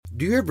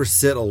Do you ever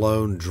sit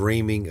alone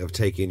dreaming of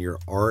taking your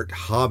art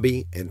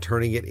hobby and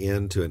turning it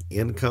into an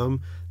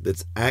income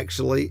that's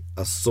actually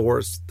a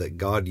source that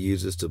God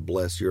uses to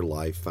bless your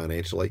life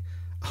financially?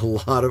 A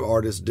lot of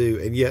artists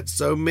do, and yet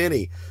so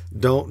many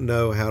don't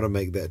know how to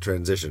make that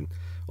transition.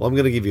 Well, I'm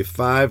going to give you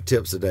 5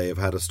 tips today of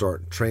how to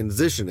start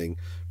transitioning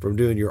from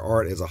doing your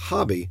art as a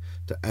hobby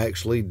to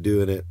actually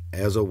doing it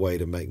as a way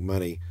to make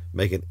money,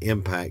 make an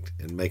impact,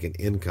 and make an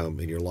income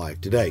in your life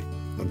today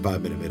on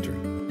 5 Minute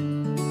Mentoring.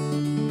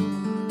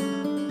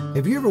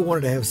 Have you ever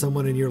wanted to have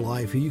someone in your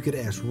life who you could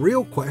ask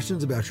real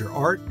questions about your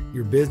art,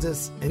 your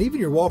business, and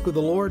even your walk with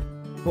the Lord?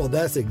 Well,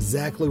 that's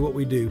exactly what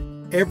we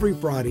do every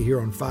Friday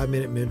here on 5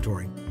 Minute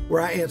Mentoring, where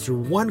I answer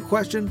one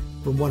question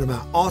from one of my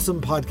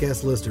awesome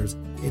podcast listeners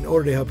in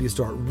order to help you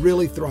start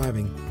really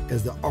thriving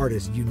as the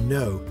artist you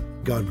know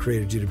God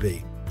created you to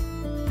be.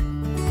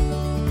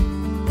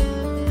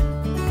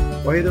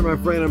 Well, hey there, my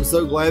friend. I'm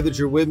so glad that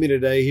you're with me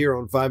today here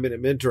on 5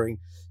 Minute Mentoring.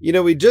 You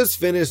know, we just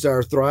finished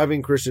our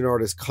Thriving Christian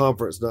Artists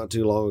Conference not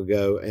too long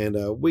ago,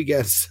 and we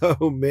got so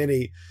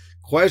many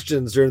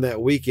questions during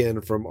that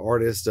weekend from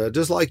artists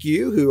just like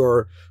you who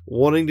are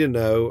wanting to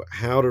know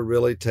how to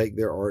really take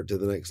their art to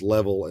the next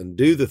level and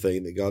do the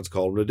thing that God's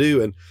called them to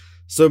do. And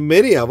so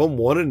many of them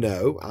want to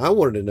know, I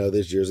wanted to know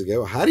this years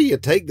ago, how do you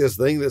take this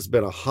thing that's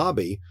been a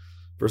hobby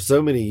for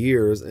so many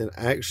years and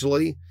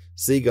actually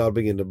see God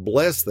begin to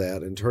bless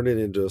that and turn it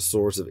into a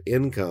source of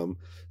income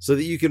so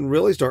that you can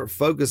really start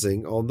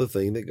focusing on the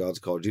thing that God's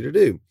called you to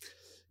do.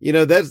 You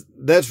know,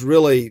 that's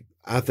really,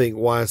 I think,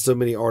 why so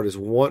many artists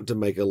want to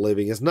make a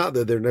living. It's not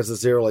that they're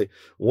necessarily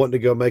wanting to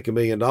go make $1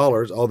 million,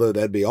 although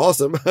that'd be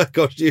awesome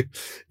because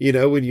you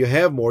know, when you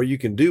have more, you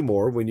can do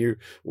more. When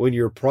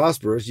you're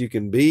prosperous, you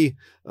can be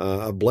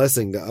a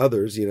blessing to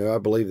others. You know, I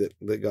believe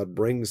that God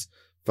brings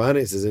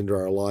finances into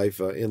our life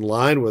in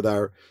line with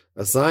our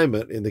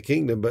assignment in the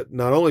kingdom, but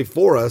not only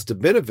for us to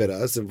benefit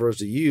us and for us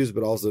to use,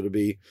 but also to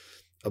be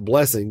a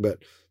blessing. But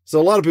so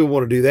a lot of people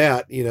want to do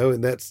that, you know,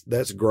 and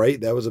that's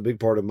great. That was a big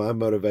part of my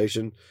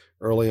motivation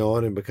early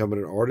on in becoming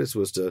an artist,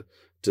 was to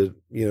you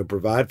know,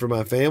 provide for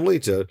my family,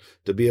 to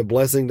be a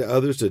blessing to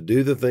others, to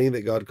do the thing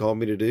that God called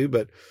me to do.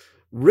 But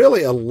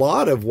really, a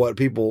lot of what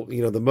people,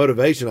 you know, the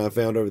motivation I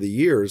found over the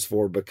years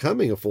for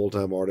becoming a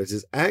full-time artist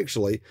is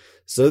actually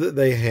so that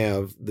they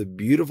have the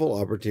beautiful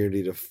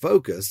opportunity to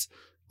focus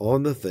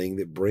on the thing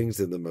that brings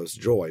them the most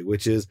joy,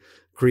 which is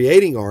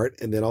creating art,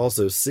 and then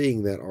also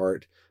seeing that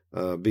art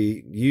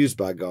be used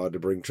by God to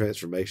bring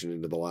transformation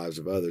into the lives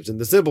of others.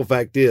 And the simple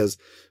fact is,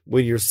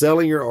 when you're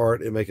selling your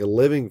art and make a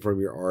living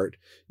from your art,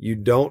 you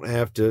don't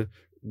have to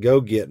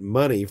go get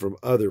money from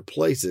other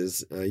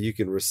places. You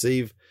can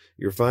receive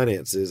your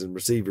finances and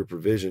receive your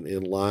provision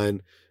in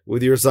line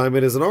with your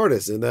assignment as an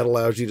artist. And that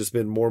allows you to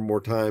spend more and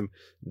more time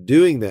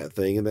doing that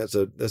thing. And that's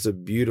a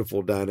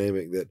beautiful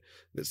dynamic that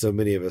so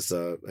many of us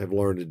have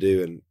learned to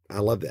do. And I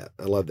love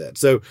that.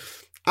 So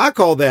I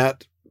call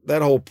that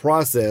whole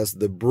process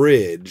the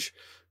bridge.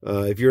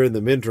 If you're in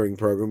the mentoring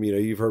program, you know,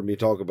 you've heard me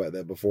talk about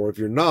that before. If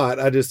you're not,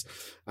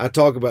 I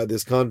talk about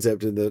this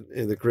concept in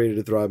the Created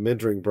to Thrive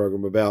mentoring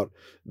program about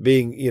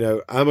being, you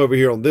know, I'm over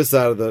here on this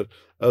side of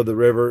the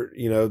river,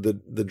 you know,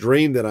 the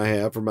dream that I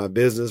have for my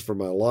business, for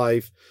my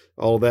life,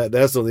 all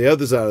that's on the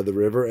other side of the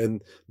river.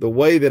 And the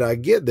way that I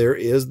get there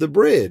is the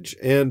bridge.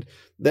 And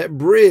that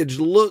bridge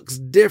looks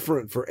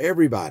different for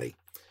everybody.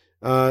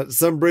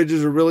 Some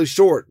bridges are really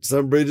short.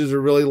 Some bridges are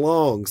really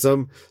long.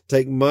 Some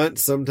take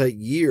months, some take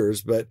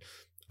years. But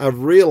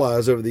I've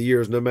realized over the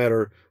years, no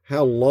matter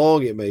how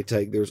long it may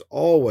take, there's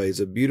always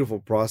a beautiful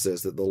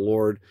process that the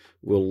Lord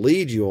will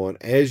lead you on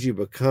as you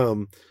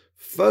become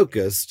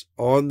focused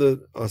on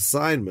the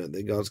assignment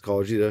that God's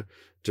called you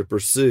to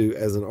pursue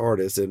as an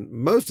artist. And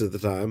most of the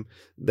time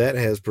that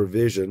has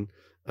provision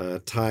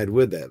tied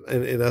with that.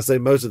 And I say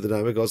most of the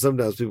time because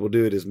sometimes people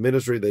do it as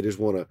ministry. They just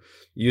want to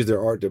use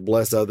their art to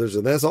bless others,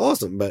 and that's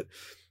awesome. But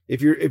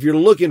if you're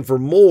looking for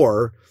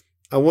more,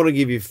 I want to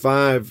give you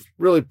 5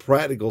 really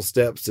practical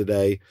steps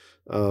today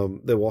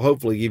that will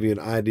hopefully give you an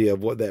idea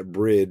of what that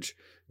bridge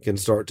can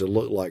start to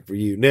look like for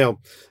you. Now,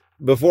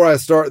 before I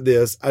start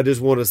this, I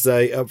just want to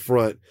say up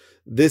front,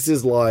 this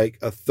is like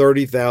a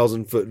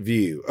 30,000 foot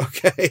view,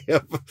 okay,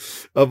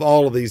 of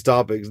all of these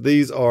topics.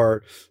 These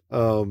are,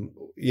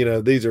 you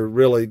know, these are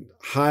really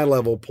high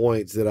level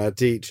points that I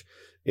teach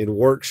in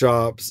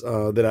workshops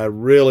that I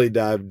really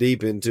dive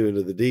deep into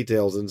the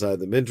details inside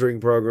the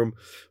mentoring program.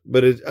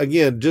 But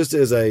again, just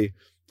as a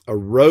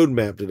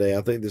roadmap today,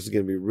 I think this is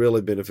going to be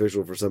really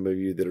beneficial for some of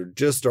you that are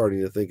just starting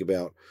to think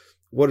about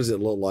what does it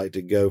look like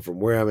to go from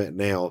where I'm at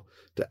now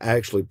to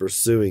actually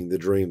pursuing the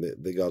dream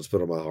that God's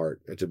put on my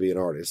heart to be an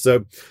artist.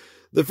 So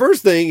the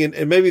first thing,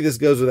 and maybe this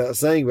goes without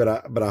saying,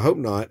 but I hope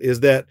not,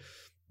 is that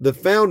the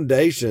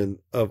foundation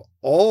of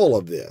all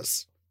of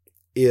this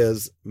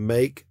is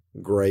make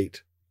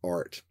great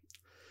art.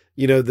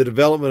 You know, the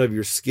development of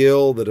your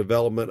skill, the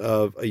development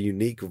of a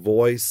unique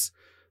voice,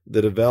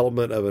 the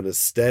development of an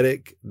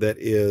aesthetic that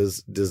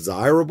is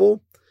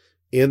desirable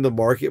in the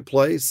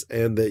marketplace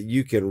and that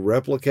you can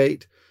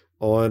replicate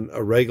on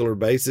a regular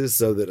basis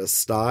so that a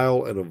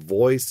style and a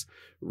voice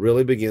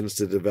really begins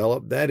to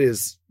develop,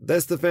 that's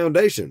the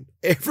foundation.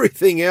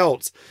 Everything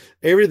else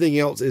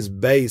is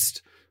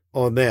based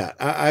on that.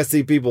 I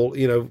see people,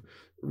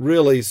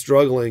 really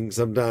struggling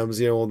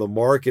sometimes, on the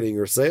marketing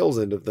or sales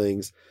end of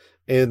things.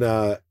 And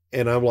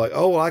I'm like,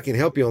 oh, well, I can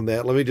help you on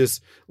that.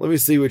 Let me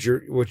see what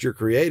you're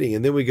creating.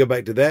 And then we go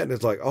back to that and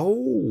it's like,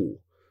 oh,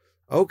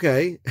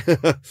 okay.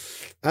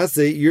 I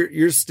see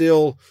you're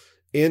still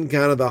in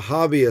kind of the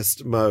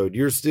hobbyist mode.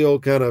 You're still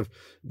kind of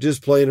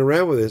just playing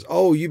around with this.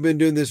 Oh, you've been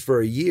doing this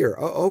for a year.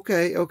 Oh,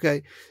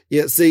 okay.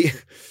 Yeah. See,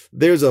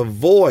 there's a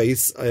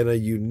voice and a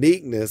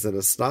uniqueness and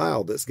a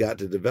style that's got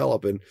to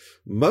develop. And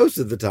most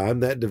of the time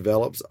that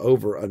develops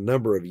over a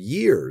number of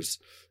years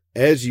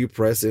as you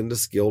press into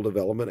skill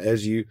development,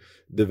 as you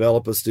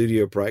develop a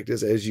studio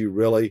practice, as you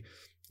really,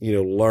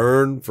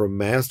 learn from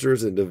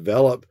masters and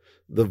develop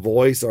the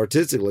voice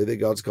artistically that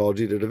God's called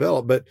you to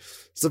develop. But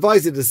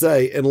suffice it to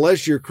say,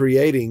 unless you're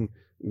creating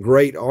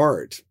great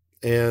art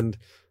and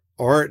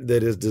art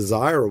that is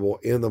desirable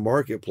in the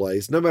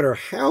marketplace, no matter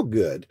how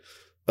good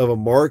of a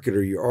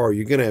marketer you are,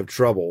 you're going to have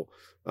trouble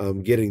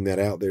getting that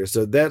out there.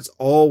 So that's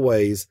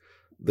always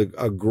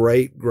a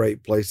great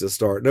place to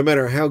start. No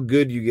matter how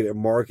good you get at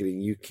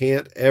marketing, you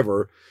can't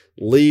ever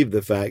leave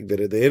the fact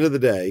that at the end of the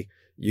day,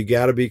 you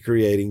got to be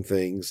creating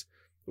things,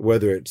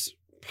 whether it's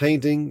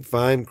painting,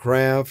 fine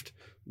craft,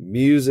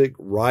 music,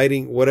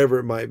 writing, whatever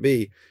it might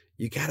be.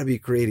 You got to be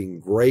creating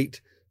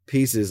great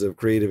pieces of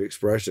creative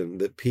expression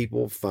that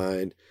people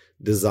find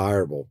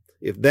desirable.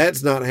 If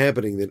that's not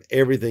happening, then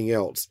everything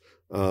else,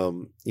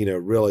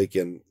 really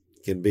can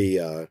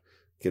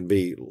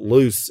be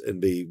loose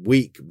and be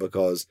weak,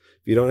 because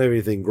if you don't have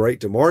anything great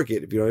to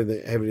market, if you don't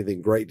have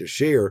anything great to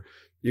share,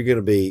 you're going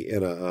to be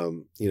in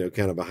a,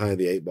 kind of behind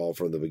the eight ball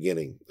from the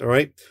beginning. All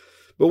right.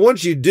 But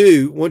once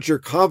you're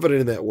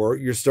confident in that work,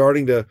 you're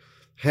starting to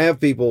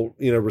have people,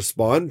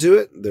 respond to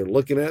it. They're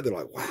looking at it. They're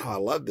like, wow, I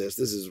love this.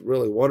 This is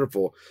really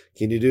wonderful.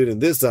 Can you do it in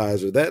this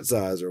size or that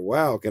size? Or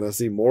wow, can I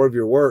see more of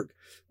your work?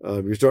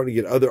 You're starting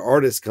to get other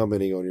artists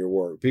commenting on your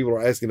work. People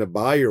are asking to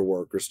buy your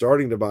work or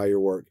starting to buy your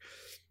work.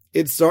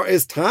 It's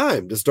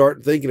time to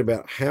start thinking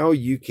about how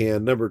you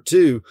can, number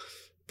two,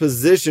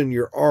 position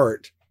your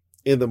art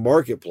in the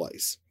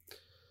marketplace.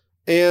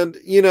 And,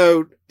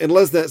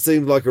 unless that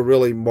seems like a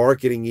really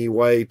marketing-y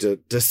way to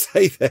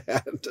say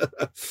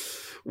that,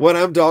 what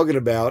I'm talking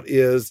about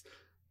is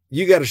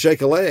you got to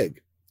shake a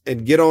leg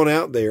and get on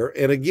out there.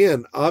 And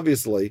again,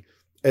 obviously,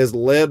 as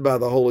led by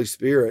the Holy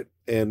Spirit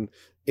and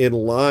in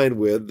line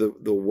with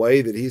the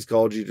way that he's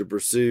called you to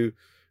pursue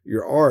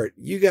your art,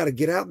 you got to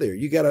get out there.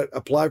 You got to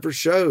apply for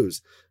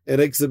shows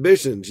and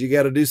exhibitions. You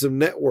got to do some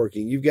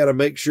networking. You've got to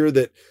make sure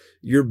that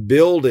you're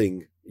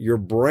building your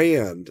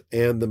brand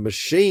and the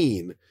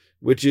machine,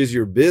 which is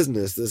your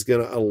business, that's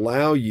going to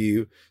allow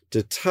you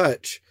to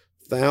touch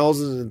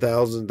thousands and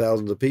thousands and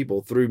thousands of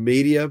people through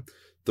media,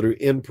 through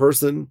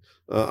in-person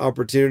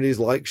opportunities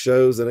like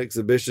shows and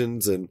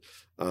exhibitions and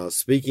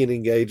speaking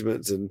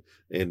engagements and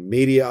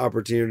media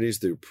opportunities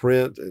through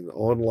print and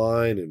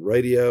online and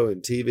radio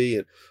and TV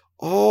and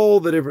all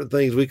the different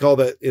things. We call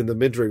that in the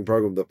mentoring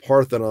program, the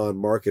Parthenon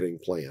marketing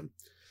plan.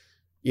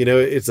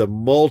 It's a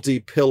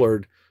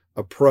multi-pillared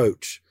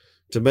approach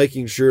to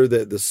making sure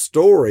that the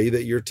story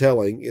that you're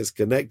telling is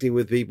connecting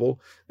with people,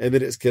 and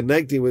that it's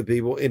connecting with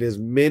people in as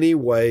many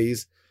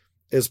ways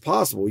as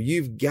possible.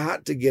 You've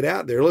got to get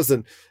out there.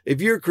 Listen,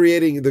 if you're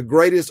creating the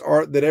greatest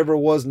art that ever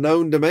was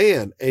known to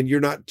man and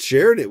you're not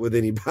sharing it with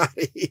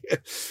anybody,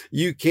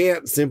 you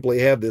can't simply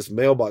have this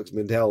mailbox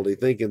mentality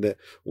thinking that,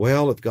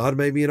 well, if God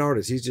made me an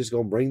artist, he's just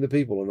going to bring the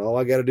people and all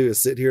I got to do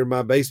is sit here in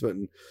my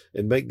basement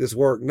and make this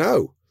work.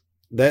 No,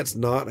 that's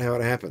not how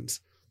it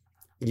happens.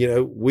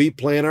 We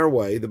plan our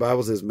way. The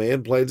Bible says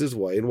man plans his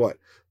way, and what?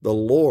 The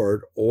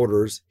Lord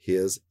orders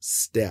his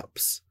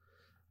steps.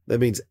 That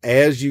means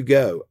as you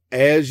go,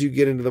 as you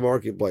get into the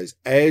marketplace,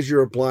 as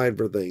you're applying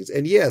for things,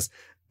 and yes,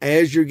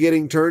 as you're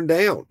getting turned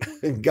down,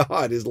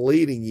 God is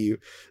leading you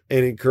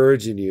and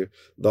encouraging you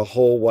the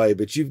whole way.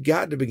 But you've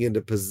got to begin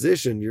to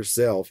position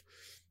yourself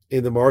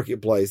in the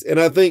marketplace. And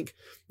I think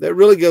that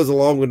really goes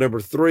along with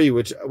number three,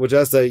 which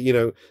I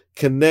say,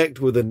 connect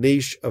with a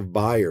niche of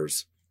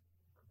buyers.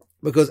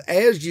 Because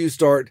as you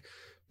start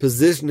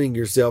positioning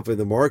yourself in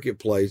the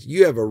marketplace,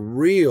 you have a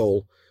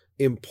real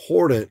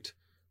important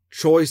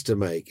choice to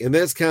make. And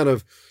that's kind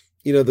of,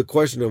 the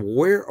question of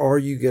where are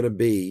you going to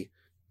be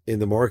in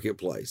the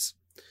marketplace?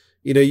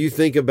 You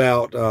think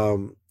about,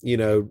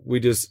 we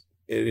just,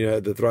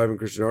 at the Thriving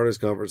Christian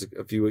Artists Conference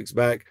a few weeks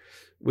back,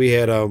 we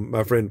had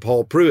my friend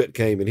Paul Pruitt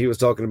came, and he was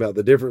talking about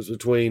the difference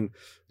between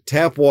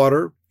tap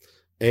water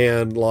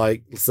and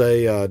like,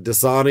 say,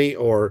 Dasani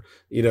or,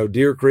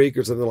 Deer Creek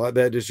or something like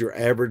that, just your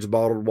average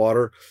bottled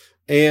water,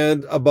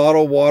 and a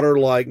bottled water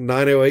like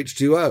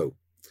 90H2O.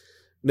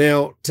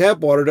 Now, tap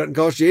water doesn't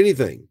cost you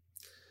anything.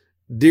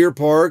 Deer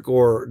Park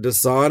or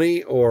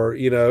Dasani or,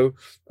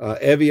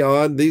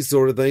 Evian, these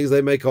sort of things,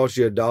 they may cost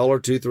you $1,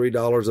 $2,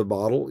 $3 a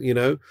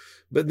bottle,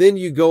 but then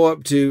you go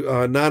up to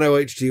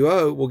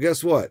 90H2O. Well,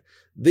 guess what?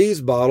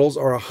 These bottles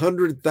are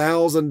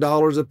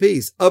 $100,000 a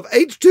piece of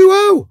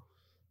H2O.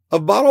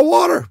 of bottled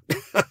water.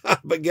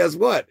 But guess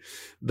what?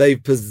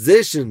 They've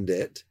positioned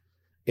it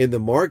in the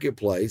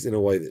marketplace in a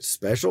way that's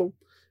special,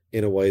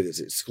 in a way that's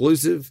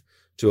exclusive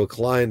to a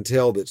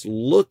clientele that's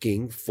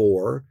looking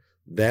for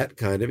that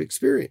kind of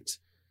experience.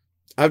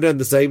 I've done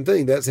the same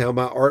thing. That's how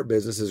my art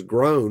business has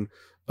grown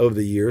over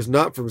the years,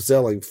 not from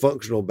selling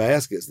functional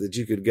baskets that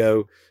you could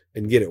go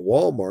and get at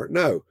Walmart.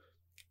 No,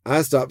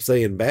 I stopped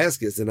saying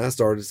baskets and I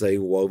started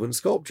saying woven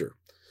sculpture.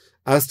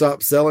 I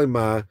stopped selling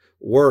my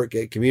work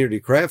at community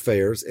craft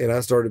fairs and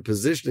I started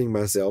positioning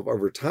myself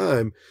over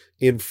time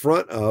in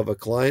front of a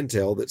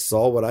clientele that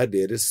saw what I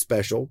did as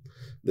special,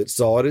 that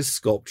saw it as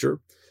sculpture.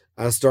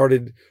 I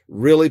started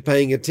really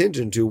paying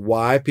attention to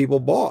why people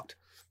bought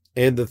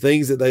and the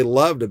things that they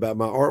loved about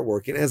my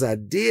artwork. And as I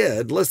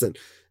did, listen,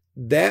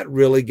 that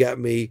really got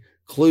me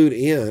clued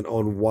in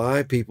on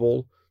why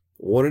people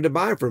wanted to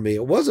buy from me.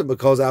 It wasn't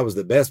because I was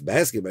the best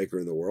basket maker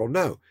in the world.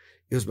 No,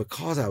 it was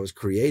because I was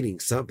creating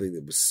something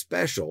that was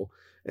special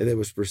and that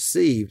was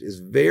perceived as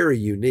very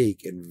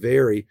unique and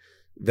very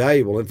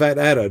valuable. In fact,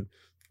 I had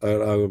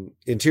an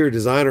interior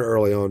designer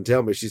early on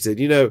tell me, she said,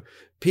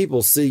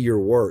 people see your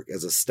work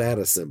as a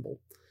status symbol.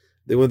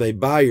 That when they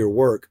buy your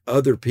work,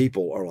 other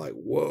people are like,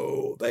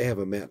 whoa, they have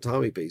a Matt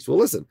Tommey piece. Well,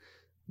 listen,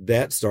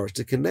 that starts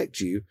to connect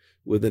you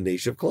with a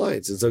niche of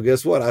clients. And so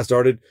guess what? I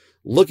started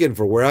looking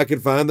for where I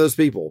could find those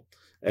people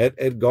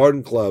at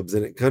garden clubs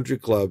and at country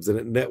clubs and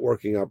at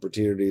networking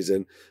opportunities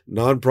and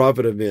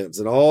nonprofit events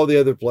and all the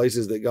other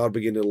places that God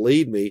began to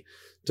lead me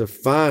to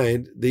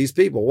find these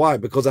people. Why?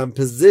 Because I'm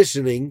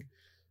positioning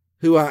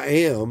who I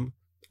am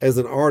as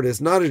an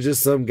artist, not as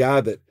just some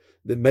guy that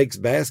makes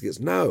baskets.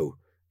 No,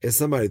 as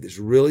somebody that's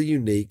really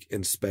unique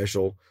and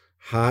special,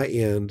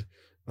 high-end,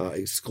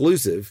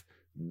 exclusive.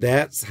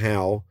 That's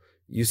how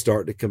you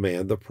start to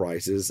command the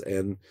prices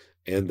and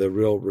the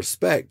real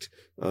respect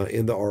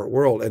in the art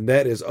world. And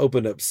that has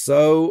opened up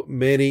so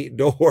many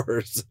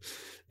doors.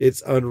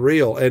 It's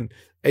unreal. And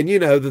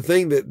the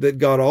thing that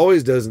God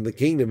always does in the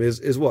kingdom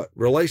is what?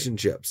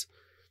 Relationships.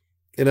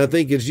 And I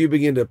think as you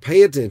begin to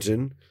pay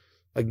attention,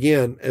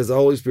 again, as the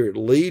Holy Spirit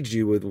leads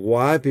you with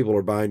why people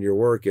are buying your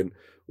work and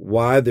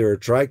why they're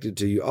attracted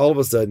to you, all of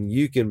a sudden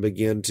you can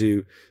begin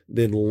to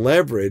then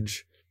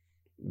leverage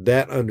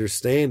that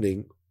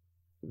understanding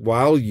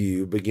while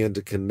you begin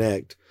to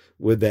connect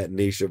with that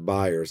niche of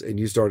buyers and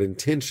you start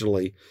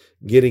intentionally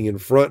getting in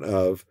front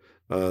of,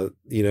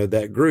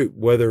 that group,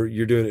 whether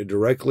you're doing it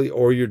directly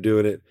or you're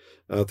doing it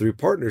through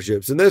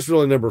partnerships. And that's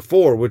really number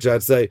 4, which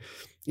I'd say,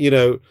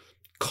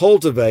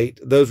 cultivate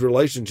those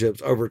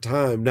relationships over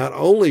time, not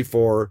only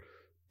for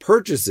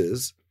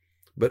purchases,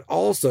 but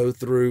also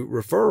through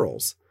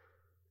referrals.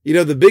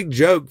 The big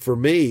joke for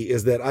me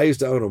is that I used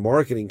to own a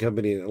marketing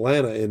company in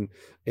Atlanta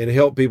and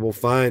help people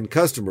find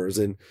customers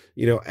and,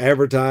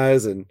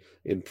 advertise and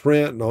in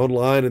print and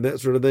online and that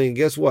sort of thing. And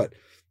guess what?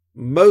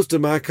 Most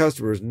of my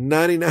customers,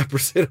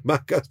 99% of my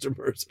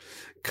customers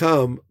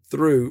come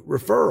through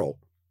referral.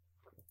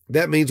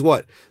 That means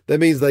what? That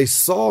means they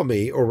saw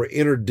me or were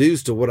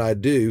introduced to what I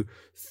do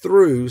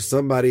through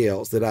somebody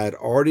else that I had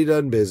already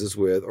done business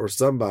with or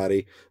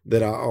somebody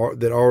that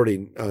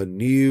already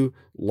knew,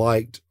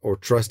 liked, or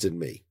trusted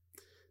me.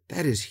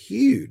 That is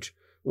huge.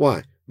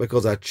 Why?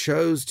 Because I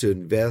chose to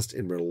invest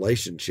in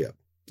relationship.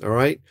 All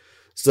right.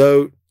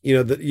 So,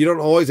 you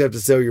don't always have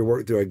to sell your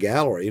work through a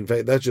gallery. In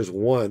fact, that's just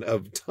one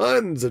of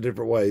tons of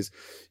different ways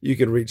you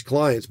can reach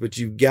clients, but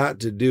you've got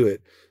to do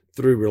it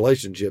through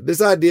relationship.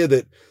 This idea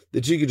that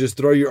you could just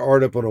throw your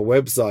art up on a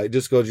website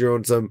just because you're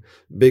on some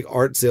big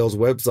art sales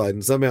website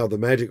and somehow the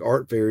magic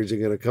art fairies are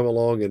going to come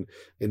along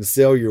and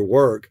sell your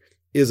work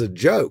is a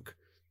joke.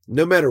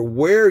 No matter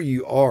where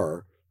you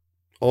are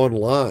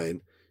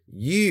online,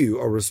 you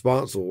are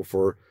responsible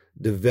for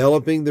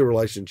developing the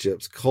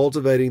relationships,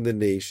 cultivating the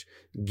niche,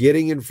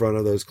 getting in front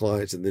of those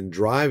clients, and then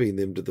driving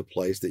them to the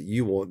place that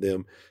you want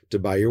them to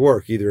buy your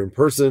work, either in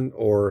person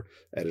or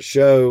at a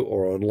show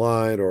or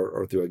online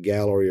or through a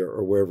gallery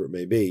or wherever it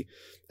may be.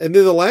 And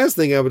then the last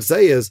thing I would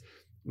say is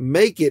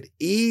make it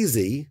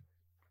easy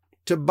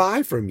to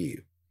buy from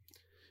you.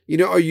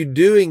 Are you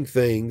doing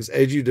things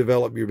as you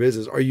develop your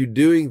business? Are you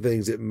doing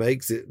things that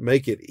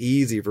make it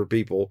easy for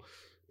people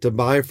to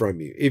buy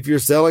from you? If you're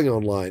selling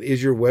online,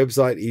 is your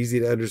website easy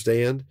to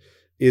understand?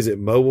 Is it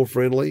mobile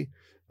friendly?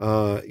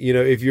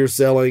 If you're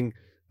selling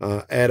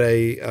at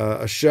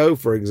a show,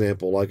 for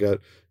example, like a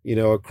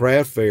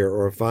craft fair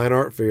or a fine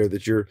art fair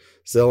that you're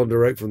selling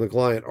direct from the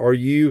client, are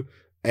you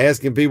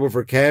asking people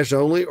for cash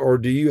only, or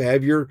do you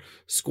have your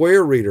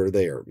Square reader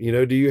there?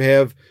 Do you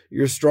have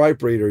your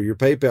Stripe reader, your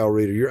PayPal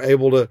reader? You're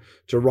able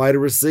to write a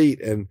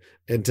receipt and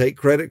take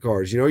credit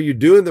cards. Are you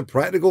doing the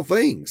practical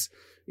things?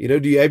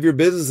 Do you have your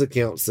business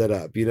account set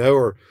up,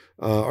 or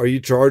are you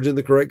charging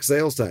the correct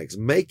sales tax?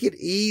 Make it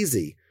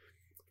easy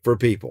for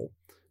people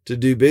to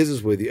do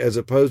business with you as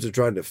opposed to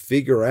trying to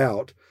figure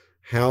out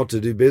how to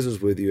do business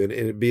with you and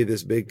it be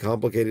this big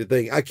complicated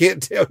thing. I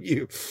can't tell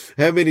you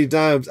how many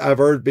times I've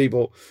heard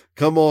people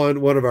come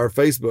on one of our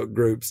Facebook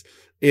groups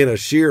in a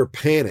sheer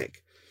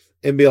panic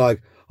and be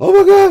like, oh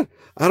my God,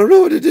 I don't know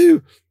what to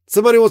do.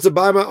 Somebody wants to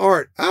buy my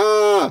art.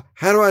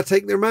 How do I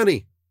take their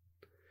money?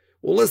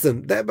 Well,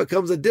 listen, that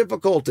becomes a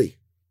difficulty,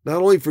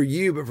 not only for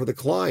you, but for the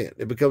client.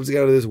 It becomes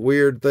kind of this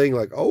weird thing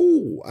like,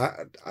 oh,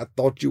 I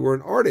thought you were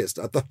an artist.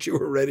 I thought you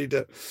were ready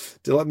to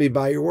let me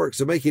buy your work.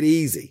 So make it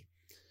easy.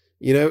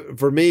 You know,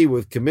 for me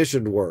with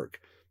commissioned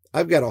work,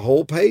 I've got a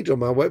whole page on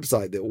my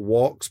website that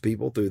walks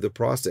people through the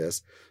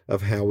process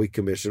of how we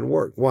commission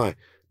work. Why?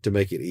 To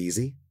make it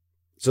easy,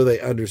 so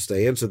they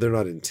understand, so they're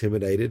not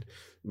intimidated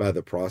by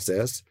the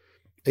process.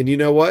 And you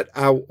know what?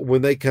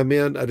 When they come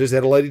in, I just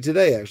had a lady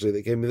today, actually,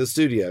 that came in the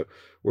studio.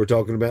 We're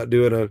talking about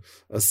doing a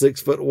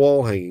 6-foot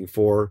wall hanging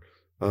for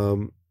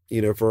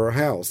her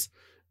house.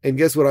 And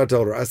guess what I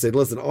told her? I said,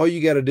 listen, all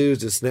you got to do is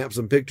just snap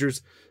some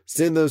pictures,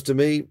 send those to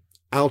me.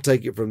 I'll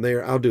take it from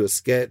there. I'll do a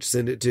sketch,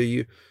 send it to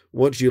you.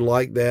 Once you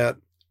like that,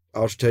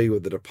 I'll tell you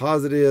what the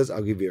deposit is.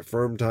 I'll give you a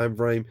firm time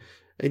frame.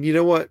 And you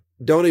know what?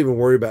 Don't even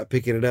worry about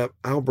picking it up.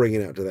 I'll bring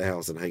it out to the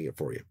house and hang it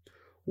for you.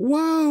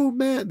 Whoa,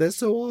 Matt, that's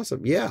so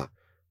awesome. Yeah.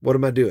 What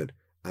am I doing?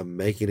 I'm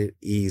making it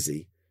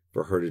easy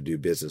for her to do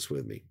business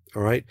with me.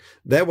 All right.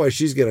 That way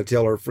she's going to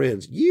tell her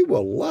friends, you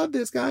will love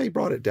this guy. He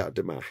brought it out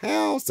to my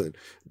house and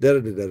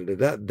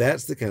da-da-da-da-da-da.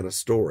 That's the kind of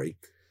story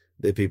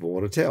that people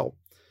want to tell.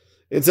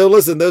 And so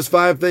listen, those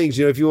 5 things,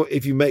 if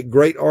you make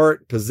great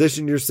art,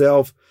 position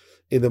yourself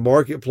in the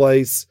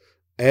marketplace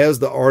as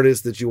the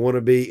artist that you want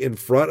to be, in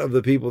front of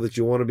the people that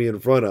you want to be in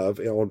front of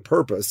on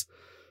purpose,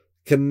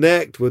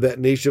 connect with that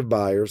niche of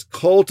buyers,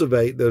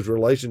 cultivate those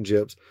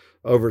relationships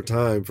over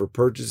time for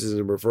purchases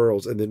and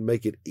referrals, and then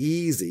make it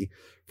easy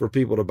for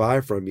people to buy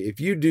from you. If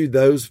you do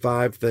those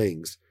 5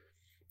 things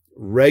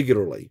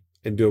regularly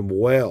and do them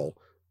well,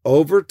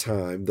 over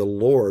time, the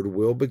Lord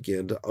will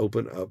begin to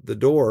open up the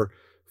door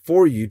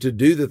for you to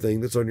do the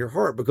thing that's on your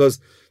heart. Because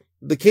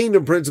the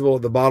kingdom principle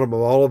at the bottom of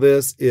all of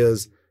this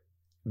is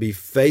be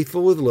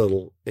faithful with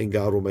little and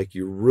God will make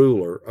you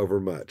ruler over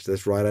much.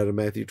 That's right out of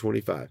Matthew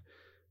 25.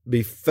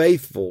 Be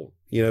faithful,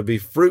 be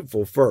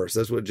fruitful first.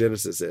 That's what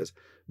Genesis says.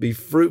 Be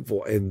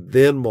fruitful and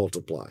then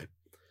multiply.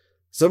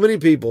 So many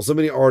people, so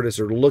many artists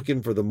are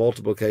looking for the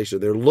multiplication.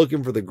 They're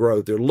looking for the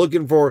growth. They're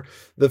looking for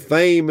the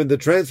fame and the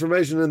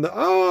transformation and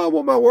I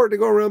want my work to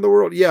go around the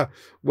world. Yeah.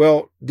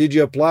 Well, did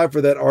you apply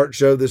for that art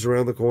show that's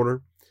around the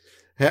corner?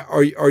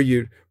 Are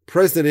you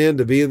pressing in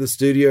to be in the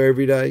studio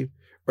every day?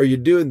 Are you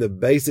doing the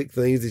basic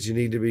things that you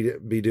need to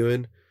be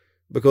doing?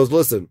 Because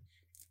listen,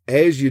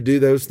 as you do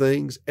those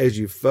things, as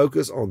you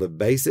focus on the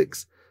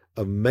basics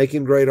of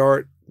making great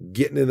art,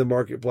 getting in the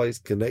marketplace,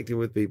 connecting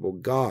with people,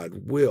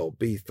 God will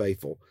be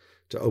faithful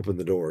to open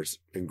the doors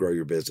and grow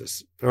your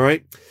business. All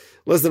right.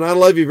 Listen, I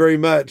love you very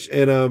much.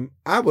 And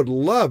I would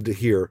love to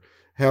hear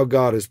how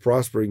God is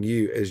prospering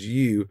you as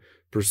you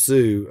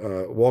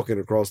pursue walking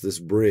across this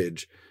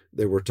bridge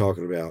that we're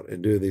talking about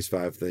and doing these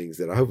 5 things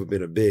that I hope have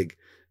been a big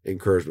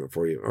encouragement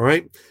for you. All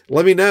right.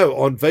 Let me know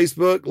on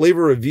Facebook, leave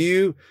a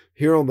review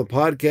here on the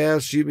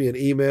podcast, shoot me an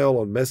email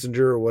on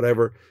Messenger or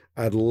whatever.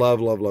 I'd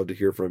love to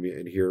hear from you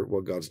and hear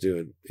what God's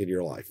doing in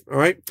your life. All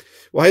right.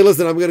 Well, hey,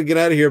 listen, I'm going to get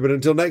out of here, but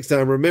until next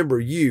time, remember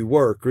you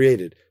were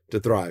created to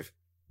thrive.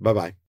 Bye-bye.